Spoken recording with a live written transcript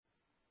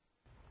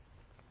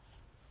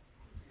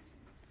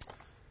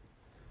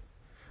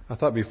I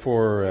thought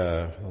before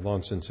I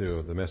launch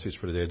into the message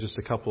for today, just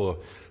a couple of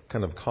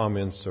kind of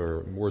comments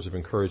or words of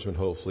encouragement,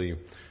 hopefully,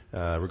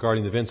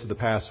 regarding the events of the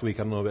past week.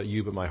 I don't know about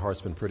you, but my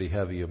heart's been pretty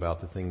heavy about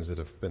the things that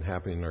have been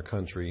happening in our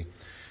country.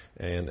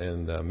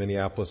 And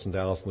Minneapolis and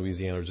Dallas and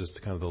Louisiana are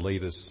just kind of the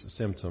latest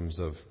symptoms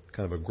of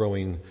kind of a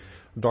growing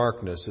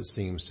darkness, it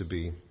seems to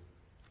be.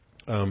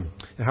 How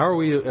are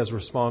we as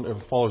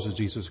followers of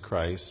Jesus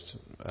Christ,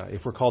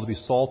 if we're called to be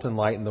salt and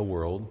light in the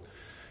world,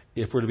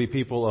 if we're to be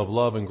people of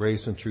love and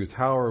grace and truth,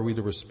 how are we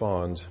to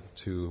respond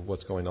to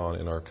what's going on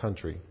in our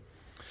country?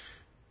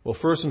 Well,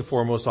 first and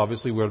foremost,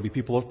 obviously, we are to be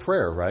people of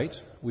prayer, right?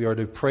 We are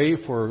to pray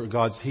for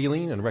God's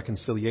healing and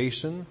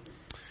reconciliation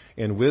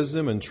and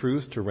wisdom and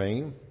truth to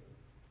reign.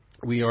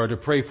 We are to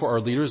pray for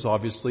our leaders,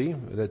 obviously,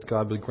 that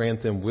God would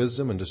grant them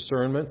wisdom and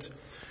discernment.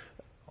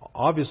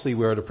 Obviously,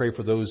 we are to pray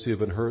for those who have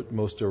been hurt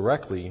most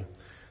directly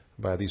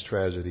by these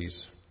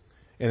tragedies.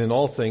 And in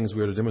all things,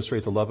 we are to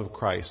demonstrate the love of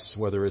Christ,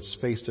 whether it's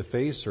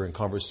face-to-face or in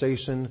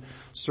conversation.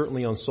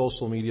 Certainly on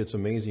social media, it's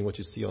amazing what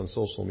you see on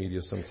social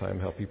media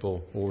sometimes, how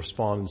people will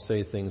respond and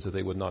say things that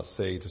they would not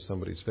say to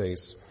somebody's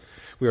face.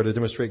 We are to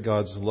demonstrate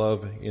God's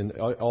love in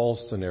all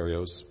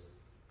scenarios,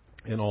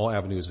 in all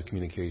avenues of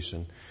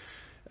communication.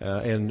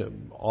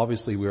 And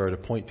obviously, we are to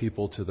point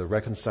people to the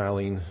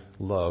reconciling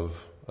love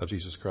of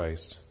Jesus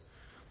Christ.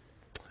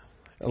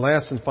 And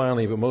last and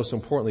finally, but most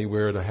importantly, we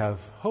are to have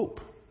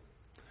hope.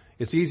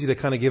 It's easy to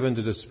kind of give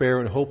into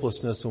despair and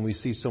hopelessness when we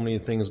see so many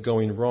things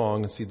going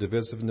wrong and see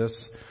divisiveness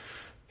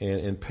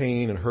and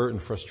pain and hurt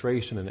and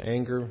frustration and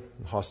anger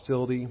and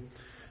hostility.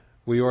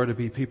 We are to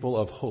be people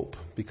of hope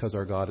because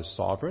our God is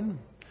sovereign,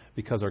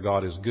 because our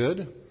God is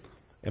good,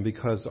 and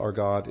because our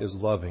God is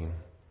loving.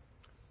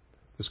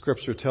 The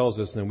Scripture tells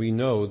us, and we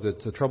know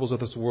that the troubles of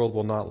this world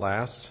will not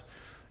last,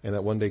 and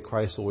that one day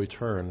Christ will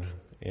return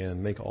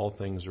and make all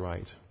things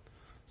right.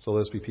 So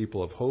let's be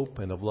people of hope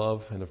and of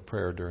love and of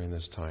prayer during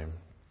this time.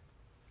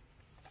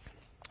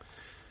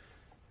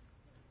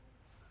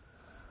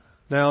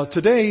 Now,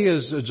 today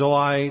is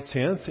July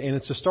 10th, and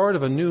it's the start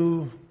of a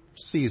new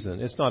season.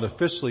 It's not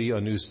officially a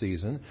new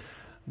season,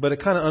 but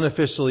it kind of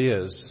unofficially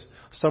is.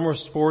 Summer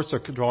sports are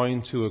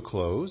drawing to a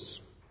close.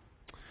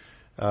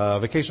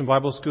 Vacation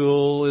Bible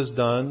School is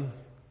done.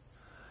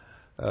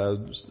 A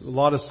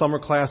lot of summer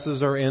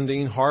classes are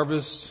ending.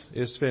 Harvest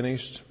is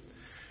finished.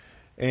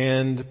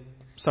 And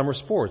summer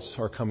sports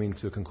are coming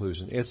to a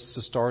conclusion. It's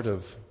the start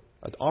of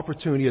an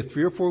opportunity, a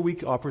 3 or 4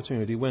 week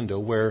opportunity window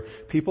where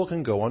people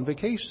can go on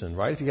vacation,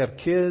 right? If you have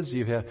kids,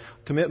 you have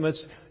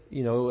commitments,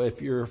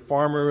 if you're a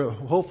farmer,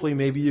 hopefully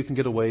maybe you can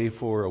get away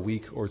for a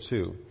week or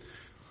two.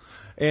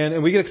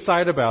 And we get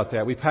excited about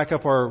that. We pack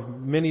up our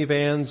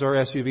minivans, our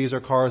SUVs,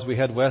 our cars. We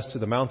head west to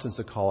the mountains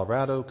of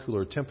Colorado,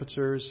 cooler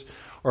temperatures.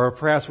 Or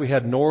perhaps we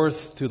head north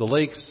to the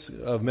lakes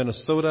of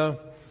Minnesota.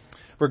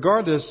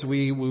 Regardless,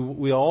 we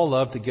all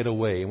love to get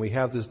away, and we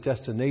have this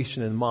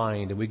destination in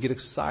mind, and we get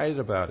excited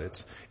about it,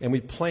 and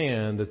we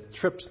plan the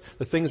trips,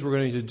 the things we're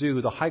going to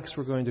do, the hikes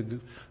we're going to do,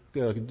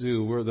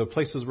 the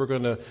places we're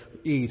going to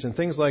eat, and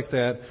things like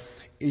that.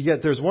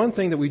 Yet there's one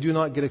thing that we do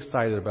not get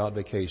excited about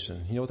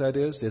vacation. You know what that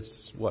is?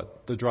 It's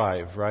what? The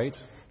drive, right?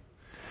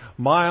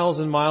 Miles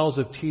and miles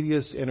of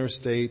tedious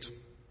interstate,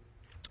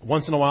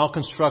 once in a while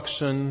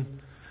construction,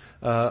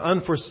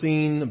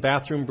 unforeseen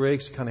bathroom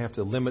breaks. You kind of have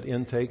to limit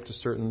intake to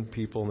certain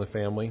people in the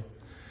family.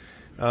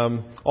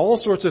 All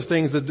sorts of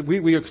things that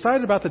we are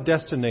excited about the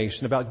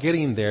destination, about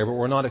getting there, but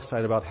we're not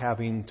excited about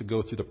having to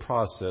go through the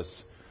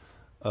process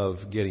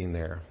of getting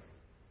there.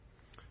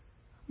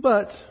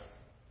 But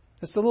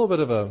it's a little bit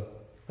of a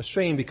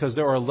shame because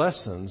there are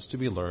lessons to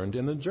be learned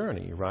in the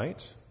journey,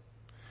 right?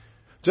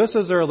 Just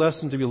as there are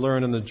lessons to be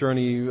learned in the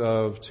journey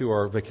to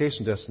our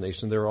vacation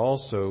destination, there are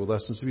also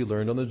lessons to be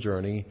learned on the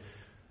journey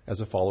as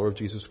a follower of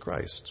Jesus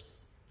Christ.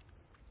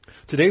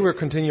 Today we're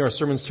continuing our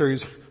sermon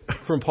series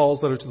from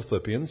Paul's letter to the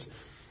Philippians,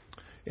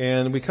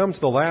 and we come to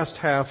the last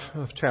half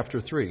of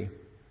chapter 3.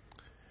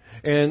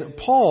 And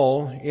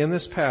Paul, in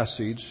this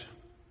passage,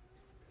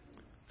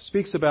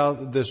 speaks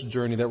about this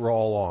journey that we're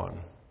all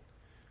on,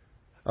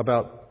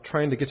 about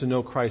trying to get to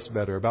know Christ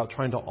better, about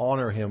trying to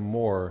honor Him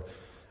more,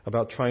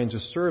 about trying to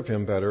serve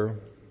Him better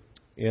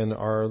in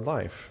our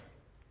life.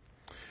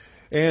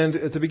 And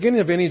at the beginning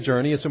of any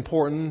journey, it's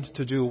important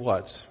to do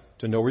what?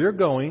 To know where you're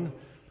going,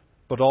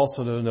 but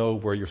also to know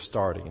where you're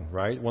starting,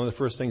 right? One of the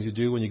first things you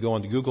do when you go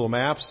onto Google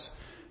Maps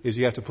is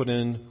you have to put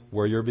in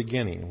where you're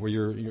beginning, where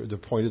you're the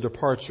point of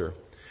departure.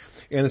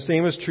 And the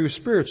same is true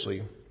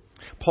spiritually.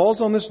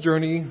 Paul's on this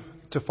journey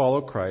to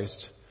follow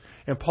Christ,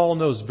 and Paul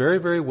knows very,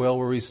 very well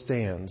where he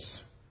stands.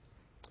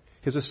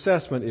 His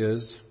assessment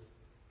is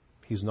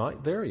he's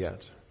not there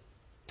yet.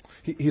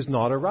 He's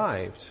not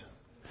arrived.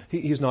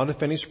 He's not a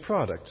finished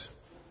product.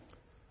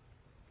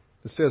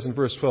 It says in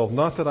verse 12,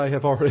 not that I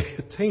have already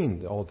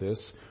attained all this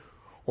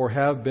or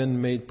have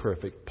been made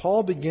perfect.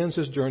 Paul begins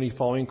his journey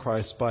following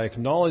Christ by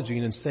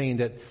acknowledging and saying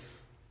that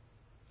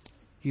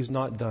he's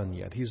not done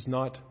yet. He's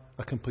not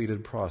a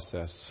completed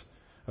process,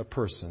 a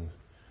person,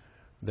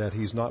 that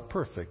he's not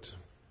perfect.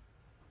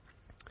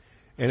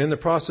 And in the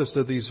process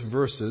of these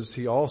verses,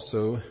 he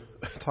also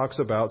talks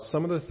about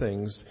some of the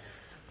things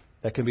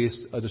that can be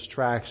a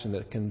distraction,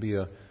 that can be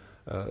a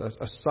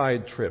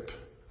side trip,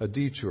 a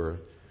detour,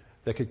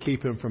 that could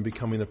keep him from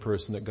becoming the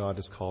person that God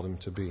has called him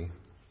to be.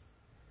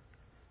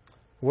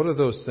 What are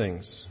those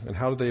things, and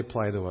how do they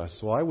apply to us?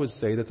 Well, I would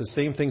say that the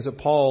same things that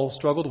Paul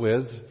struggled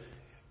with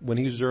when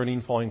he was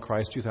journeying following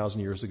Christ 2,000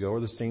 years ago are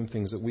the same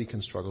things that we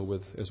can struggle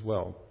with as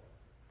well.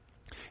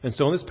 And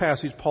so in this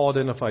passage, Paul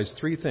identifies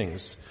three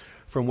things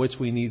from which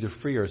we need to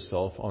free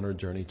ourselves on our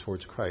journey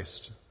towards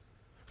Christ.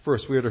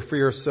 First, we are to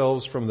free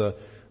ourselves from the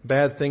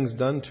bad things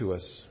done to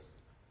us.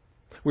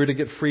 We're to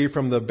get free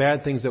from the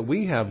bad things that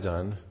we have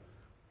done,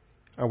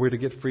 and we're to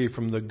get free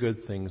from the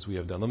good things we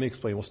have done. Let me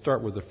explain. We'll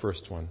start with the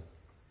first one.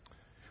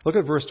 Look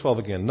at verse 12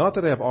 again. Not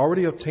that I have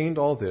already obtained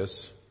all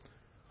this,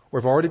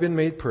 or have already been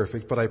made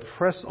perfect, but I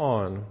press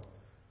on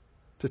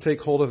to take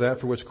hold of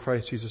that for which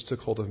Christ Jesus took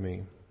hold of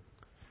me.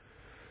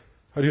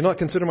 I do not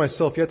consider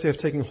myself yet to have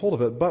taken hold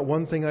of it, but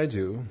one thing I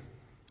do,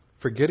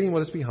 forgetting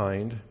what is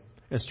behind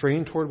and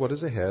straining toward what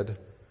is ahead,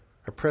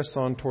 I press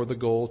on toward the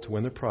goal to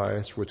win the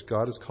prize for which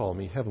God has called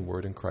me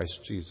heavenward in Christ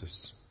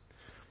Jesus.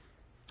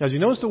 As you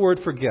notice the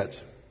word forget.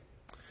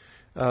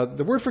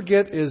 The word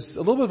forget is a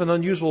little bit of an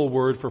unusual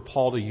word for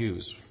Paul to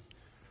use.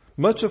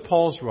 Much of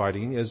Paul's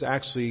writing is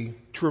actually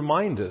to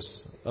remind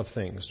us of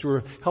things,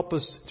 to help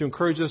us, to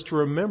encourage us to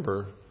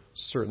remember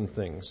certain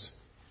things.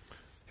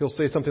 He'll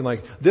say something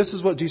like, this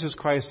is what Jesus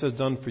Christ has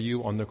done for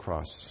you on the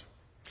cross.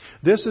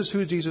 This is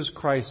who Jesus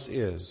Christ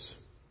is.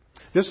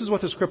 This is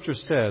what the Scripture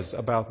says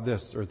about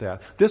this or that.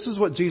 This is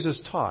what Jesus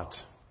taught.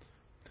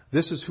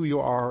 This is who you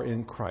are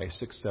in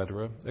Christ,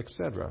 etc.,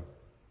 etc.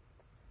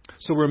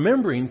 So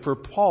remembering for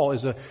Paul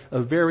is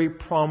a very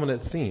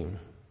prominent theme.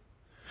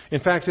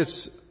 In fact,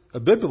 it's a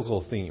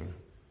biblical theme.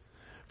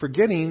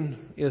 Forgetting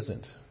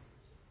isn't.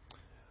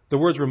 The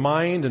words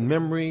remind and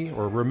memory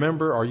or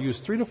remember are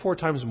used 3 to 4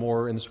 times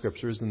more in the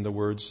Scriptures than the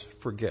words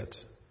forget.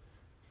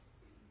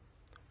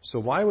 So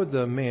why would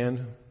the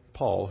man,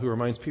 Paul, who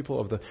reminds people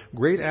of the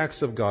great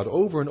acts of God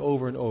over and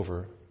over and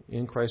over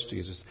in Christ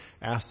Jesus,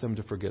 ask them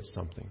to forget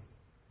something?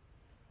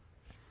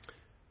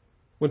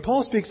 When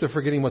Paul speaks of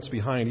forgetting what's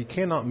behind, he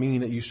cannot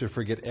mean that you should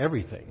forget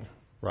everything,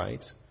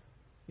 right,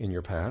 in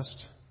your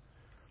past.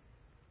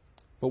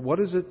 But what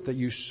is it that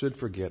you should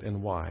forget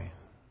and why?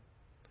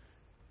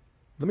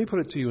 Let me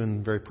put it to you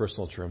in very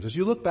personal terms. As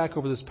you look back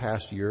over this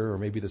past year or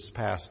maybe this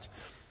past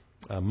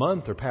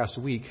month or past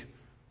week,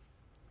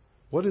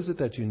 what is it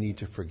that you need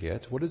to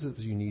forget? What is it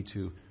that you need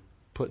to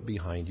put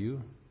behind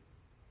you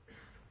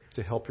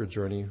to help your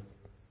journey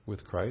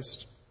with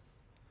Christ?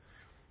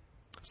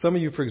 Some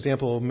of you, for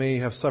example, may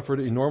have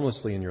suffered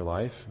enormously in your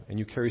life, and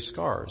you carry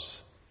scars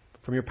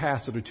from your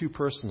past that are too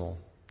personal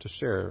to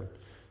share.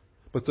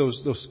 But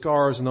those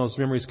scars and those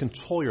memories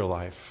control your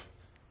life.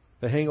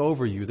 They hang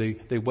over you.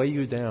 They weigh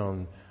you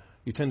down.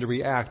 You tend to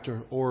react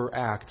or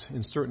act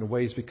in certain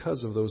ways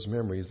because of those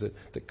memories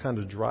that kind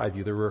of drive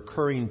you. They're a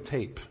recurring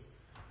tape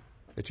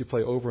that you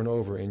play over and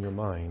over in your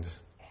mind.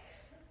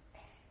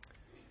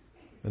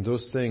 And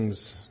those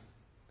things,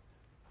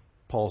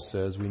 Paul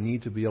says, we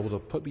need to be able to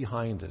put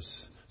behind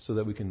us so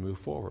that we can move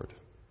forward.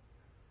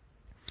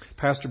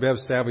 Pastor Bev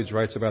Savage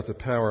writes about the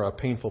power a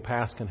painful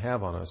past can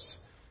have on us.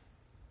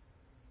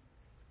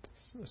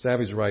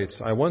 Savage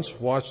writes, I once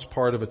watched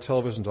part of a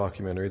television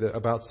documentary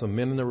about some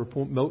men in a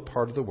remote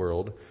part of the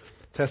world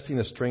testing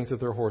the strength of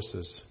their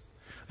horses.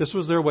 This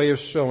was their way of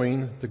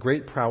showing the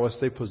great prowess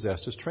they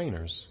possessed as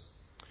trainers.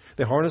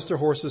 They harnessed their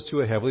horses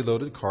to a heavily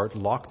loaded cart,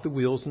 locked the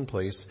wheels in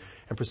place,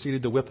 and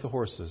proceeded to whip the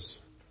horses.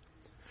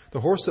 The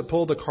horse that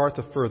pulled the cart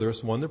the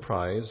furthest won the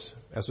prize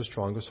as the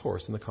strongest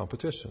horse in the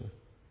competition.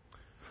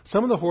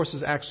 Some of the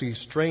horses actually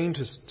strained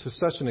to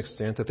such an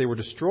extent that they were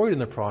destroyed in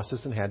the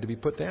process and had to be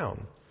put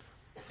down.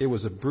 It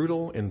was a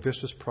brutal and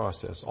vicious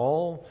process,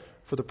 all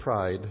for the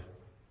pride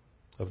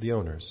of the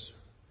owners.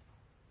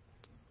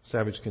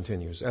 Savage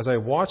continues, as I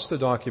watched the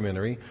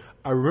documentary,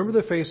 I remember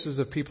the faces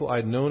of people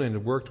I'd known and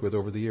had worked with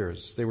over the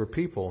years. They were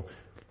people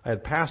I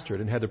had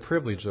pastored and had the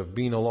privilege of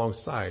being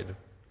alongside.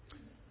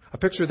 I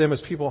pictured them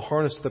as people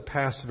harnessed to the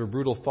past of a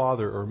brutal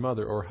father or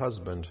mother or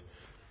husband,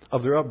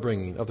 of their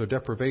upbringing, of their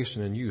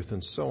deprivation in youth,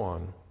 and so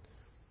on.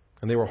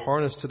 And they were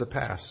harnessed to the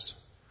past,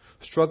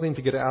 struggling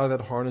to get out of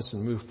that harness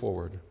and move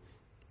forward.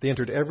 They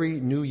entered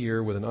every new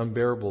year with an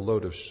unbearable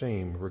load of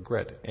shame,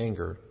 regret,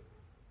 anger,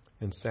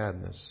 and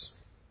sadness.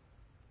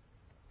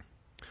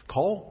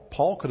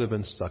 Paul could have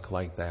been stuck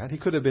like that. He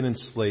could have been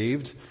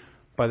enslaved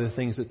by the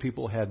things that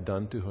people had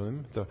done to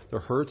him, the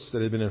hurts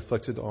that had been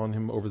inflicted on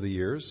him over the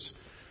years.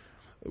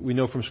 We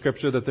know from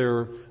Scripture that there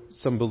were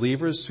some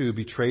believers who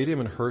betrayed him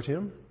and hurt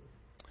him.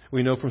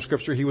 We know from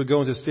Scripture he would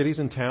go into cities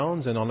and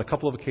towns, and on a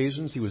couple of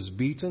occasions he was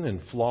beaten and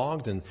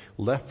flogged and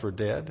left for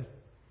dead.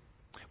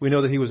 We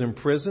know that he was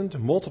imprisoned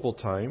multiple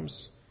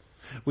times.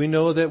 We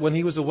know that when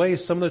he was away,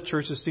 some of the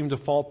churches seemed to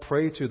fall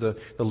prey to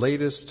the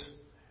latest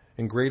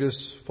and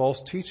greatest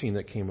false teaching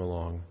that came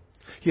along.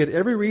 He had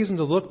every reason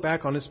to look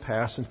back on his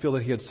past and feel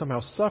that he had somehow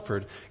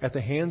suffered at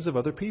the hands of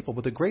other people.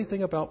 But the great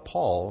thing about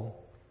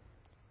Paul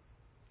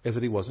is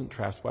that he wasn't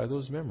trapped by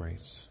those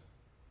memories.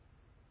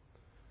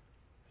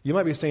 You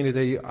might be saying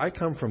today, I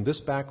come from this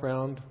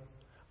background,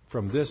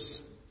 from this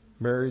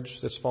marriage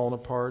that's fallen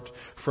apart,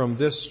 from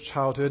this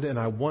childhood, and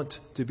I want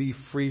to be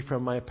free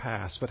from my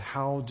past. But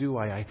how do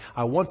I?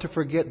 I want to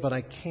forget, but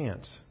I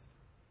can't.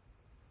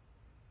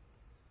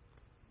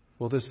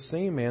 Well, this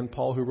same man,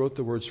 Paul, who wrote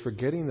the words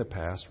forgetting the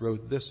past,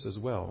 wrote this as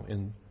well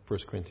in 1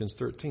 Corinthians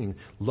 13.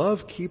 Love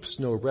keeps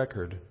no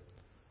record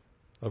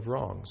of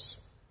wrongs.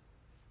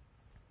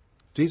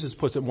 Jesus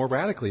puts it more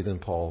radically than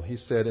Paul. He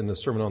said in the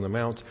Sermon on the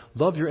Mount,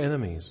 love your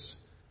enemies,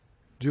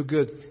 do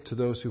good to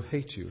those who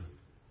hate you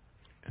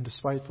and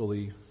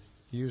despitefully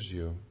use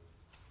you.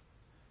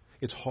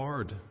 It's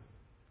hard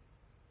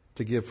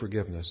to give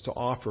forgiveness, to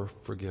offer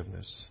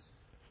forgiveness.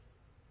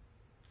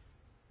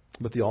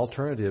 But the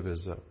alternative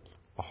is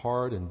a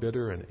hard and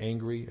bitter and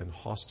angry and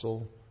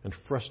hostile and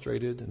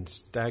frustrated and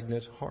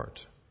stagnant heart.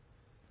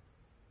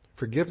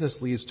 Forgiveness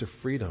leads to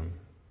freedom.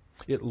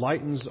 It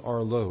lightens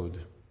our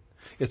load.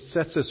 It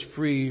sets us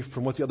free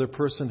from what the other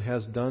person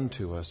has done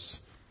to us.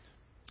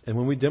 And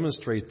when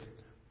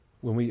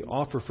we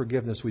offer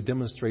forgiveness, we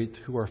demonstrate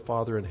who our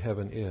Father in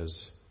heaven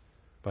is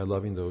by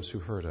loving those who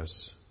hurt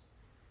us.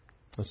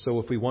 And so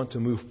if we want to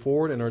move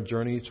forward in our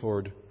journey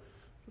toward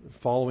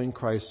following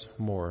Christ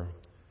more,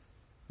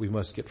 we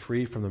must get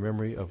free from the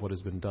memory of what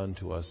has been done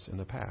to us in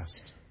the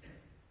past.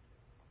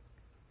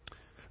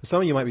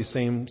 Some of you might be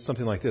saying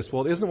something like this,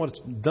 well, it isn't what's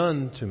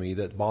done to me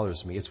that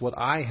bothers me. It's what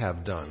I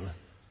have done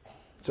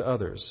to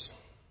others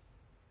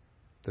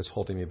that's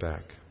holding me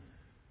back.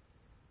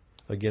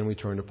 Again, we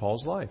turn to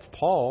Paul's life.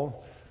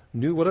 Paul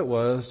knew what it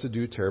was to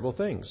do terrible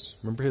things.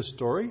 Remember his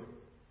story?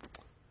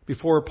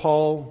 Before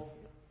Paul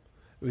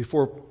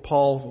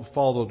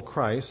followed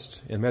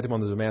Christ and met him on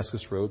the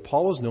Damascus Road,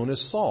 Paul was known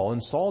as Saul,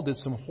 and Saul did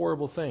some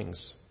horrible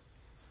things.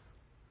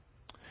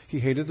 He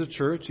hated the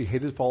church. He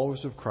hated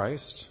followers of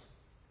Christ.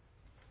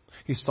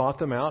 He sought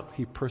them out.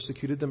 He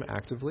persecuted them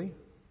actively.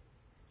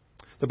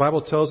 The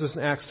Bible tells us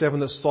in Acts 7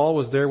 that Saul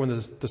was there when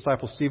the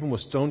disciple Stephen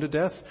was stoned to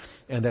death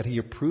and that he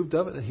approved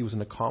of it, that he was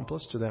an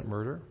accomplice to that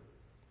murder.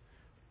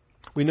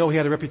 We know he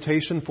had a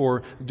reputation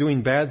for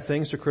doing bad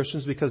things to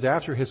Christians because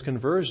after his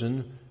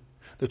conversion,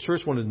 the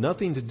church wanted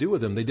nothing to do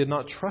with him. They did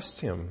not trust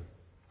him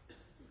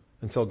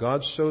until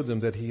God showed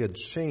them that he had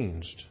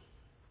changed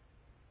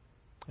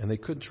and they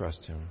could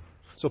trust him.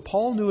 So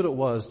Paul knew what it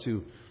was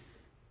to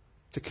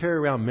carry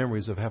around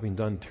memories of having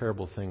done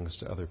terrible things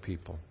to other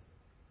people.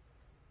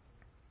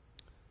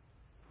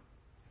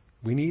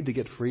 We need to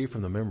get free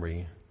from the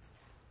memory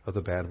of the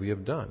bad we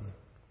have done.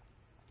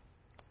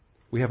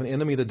 We have an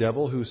enemy, the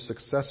devil, who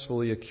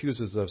successfully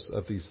accuses us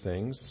of these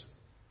things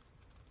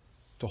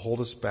to hold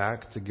us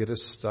back, to get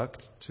us stuck,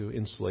 to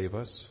enslave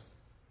us.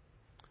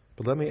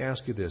 But let me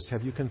ask you this.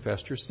 Have you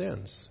confessed your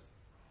sins?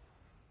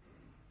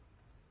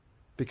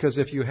 Because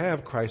if you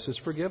have, Christ has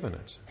forgiven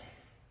it.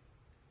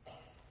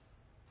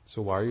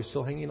 So why are you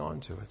still hanging on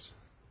to it?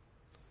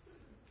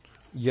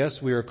 Yes,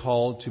 we are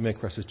called to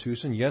make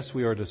restitution. Yes,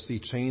 we are to see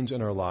change in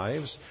our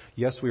lives.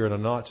 Yes, we are to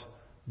not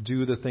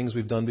do the things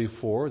we've done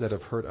before that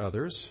have hurt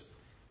others.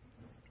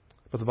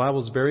 But the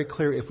Bible is very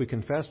clear, if we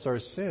confess our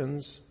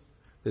sins,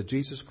 that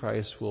Jesus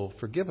Christ will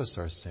forgive us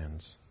our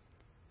sins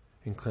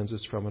and cleanse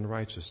us from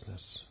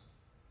unrighteousness.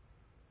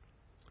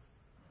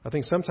 I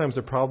think sometimes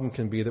the problem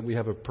can be that we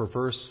have a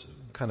perverse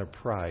kind of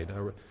pride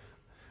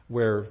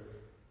where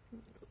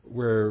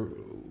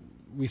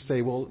we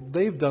say, well,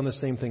 they've done the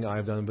same thing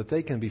I've done, but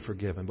they can be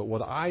forgiven. But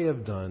what I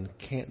have done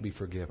can't be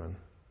forgiven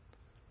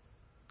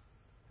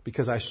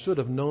because I should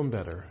have known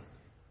better.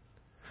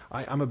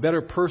 I'm a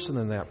better person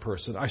than that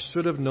person. I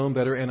should have known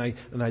better, and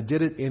I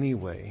did it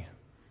anyway.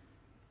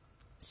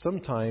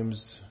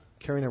 Sometimes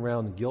carrying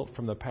around guilt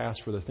from the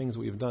past for the things that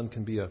we've done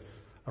can be a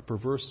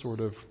perverse sort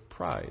of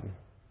pride.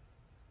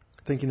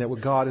 Thinking that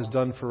what God has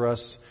done for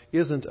us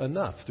isn't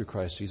enough through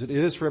Christ Jesus. It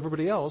is for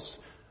everybody else,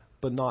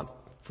 but not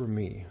for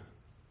me.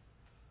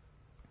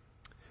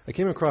 I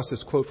came across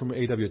this quote from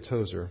A.W.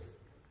 Tozer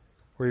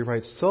where he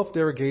writes,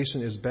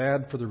 self-derogation is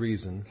bad for the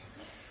reason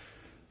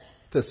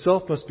that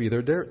self must be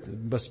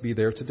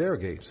there to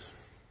derogate.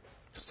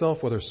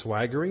 Self, whether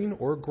swaggering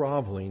or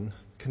groveling,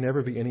 can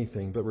never be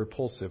anything but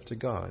repulsive to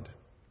God.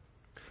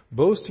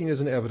 Boasting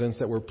is an evidence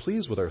that we're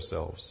pleased with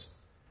ourselves.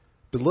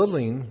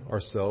 Belittling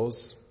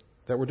ourselves,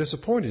 that we're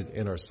disappointed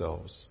in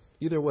ourselves.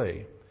 Either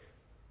way,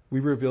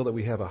 we reveal that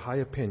we have a high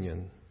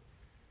opinion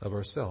of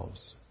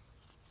ourselves.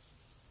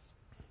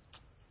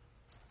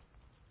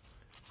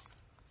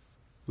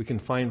 We can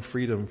find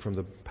freedom from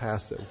the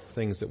past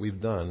things that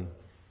we've done,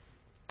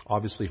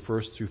 obviously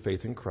first through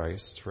faith in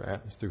Christ,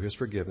 through His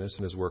forgiveness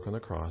and His work on the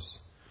cross,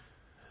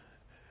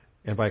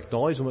 and by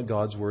acknowledging what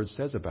God's Word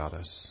says about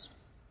us,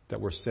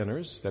 that we're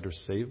sinners, that are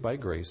saved by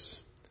grace,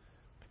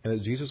 and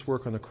that Jesus'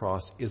 work on the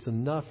cross is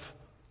enough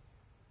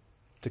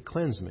to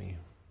cleanse me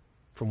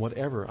from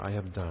whatever I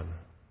have done.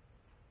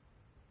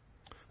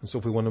 And so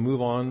if we want to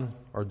move on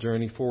our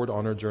journey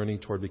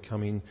toward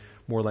becoming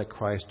more like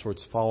Christ,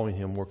 towards following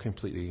Him more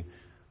completely,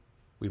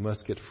 we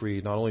must get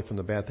free not only from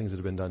the bad things that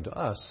have been done to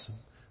us,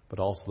 but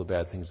also the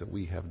bad things that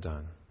we have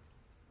done.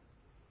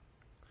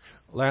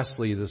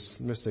 Lastly, this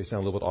may sound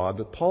a little bit odd,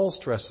 but Paul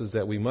stresses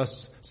that we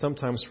must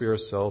sometimes free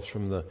ourselves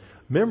from the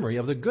memory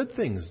of the good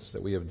things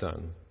that we have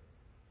done.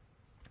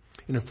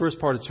 In the first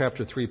part of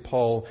chapter 3,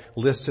 Paul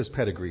lists his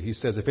pedigree. He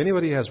says, if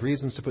anybody has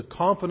reasons to put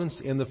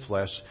confidence in the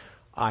flesh,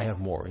 I have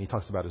more. He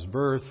talks about his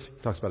birth.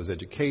 He talks about his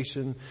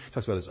education. He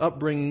talks about his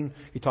upbringing.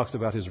 He talks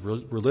about his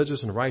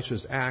religious and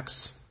righteous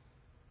acts.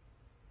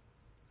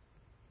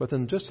 But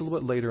then just a little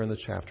bit later in the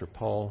chapter,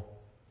 Paul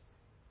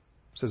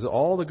says that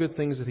all the good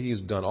things that he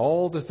has done,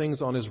 all the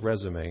things on his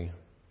resume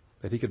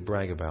that he could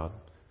brag about,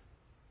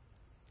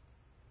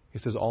 he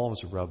says all of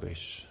it's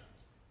rubbish.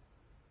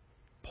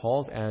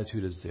 Paul's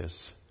attitude is this: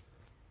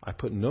 I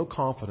put no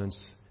confidence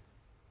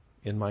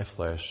in my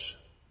flesh.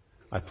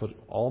 I put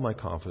all my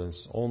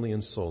confidence only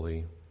and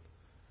solely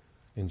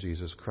in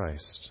Jesus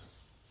Christ.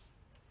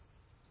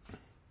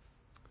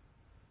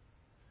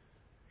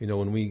 You know,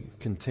 when we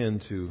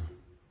contend to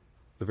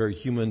the very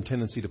human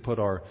tendency to put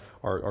our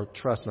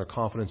trust and our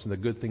confidence in the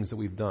good things that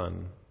we've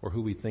done or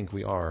who we think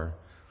we are,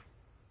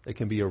 it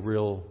can be a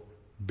real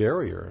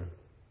barrier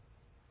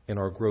in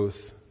our growth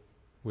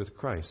with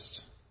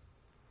Christ.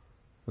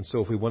 And so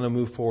if we want to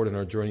move forward in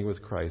our journey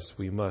with Christ,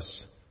 we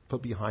must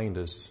put behind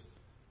us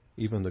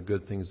even the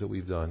good things that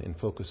we've done and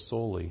focus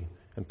solely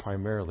and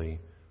primarily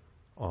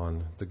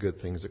on the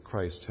good things that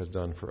Christ has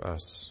done for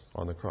us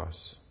on the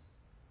cross.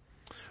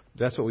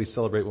 That's what we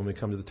celebrate when we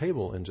come to the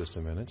table in just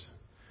a minute.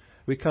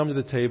 We come to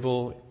the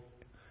table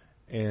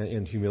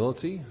in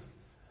humility.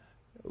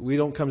 We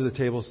don't come to the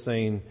table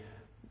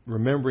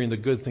remembering the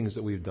good things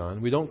that we've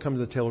done. We don't come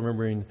to the table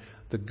remembering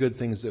the good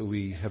things that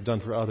we have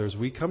done for others.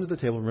 We come to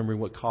the table remembering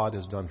what God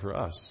has done for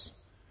us.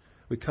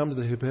 We come to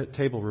the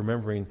table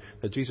remembering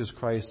that Jesus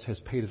Christ has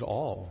paid it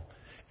all.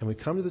 And we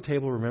come to the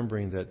table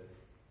remembering that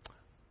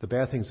the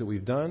bad things that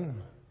we've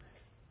done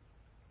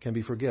can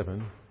be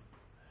forgiven.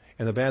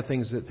 And the bad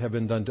things that have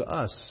been done to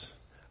us,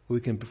 we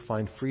can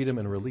find freedom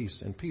and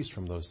release and peace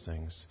from those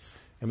things.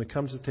 And we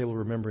come to the table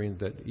remembering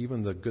that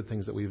even the good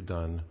things that we've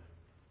done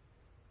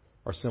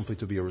are simply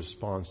to be a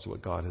response to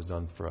what God has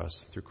done for us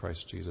through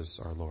Christ Jesus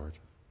our Lord.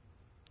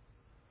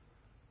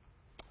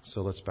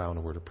 So let's bow in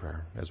a word of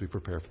prayer as we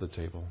prepare for the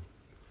table.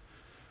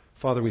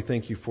 Father, we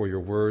thank you for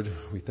your word.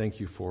 We thank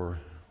you for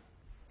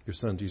your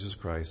Son, Jesus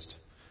Christ.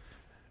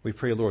 We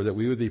pray, Lord, that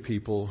we would be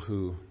people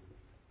who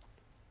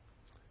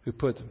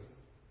put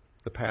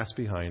the past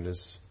behind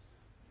us,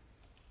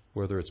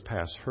 whether it's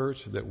past hurt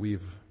that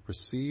we've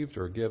received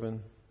or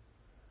given,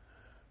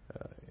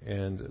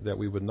 and that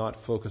we would not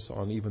focus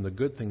on even the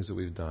good things that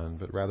we've done,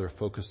 but rather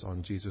focus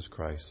on Jesus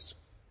Christ.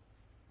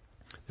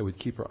 That we'd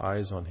keep our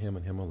eyes on Him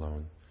and Him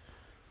alone.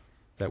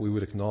 That we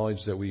would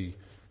acknowledge that we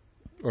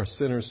are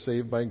sinners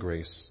saved by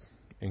grace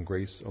and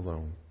grace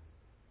alone.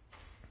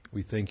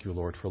 We thank you,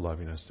 Lord, for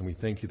loving us, and we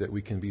thank you that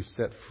we can be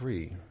set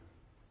free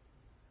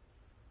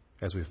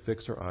as we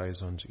fix our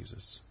eyes on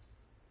Jesus.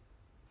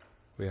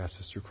 We ask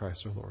this through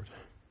Christ our Lord.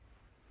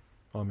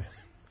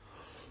 Amen.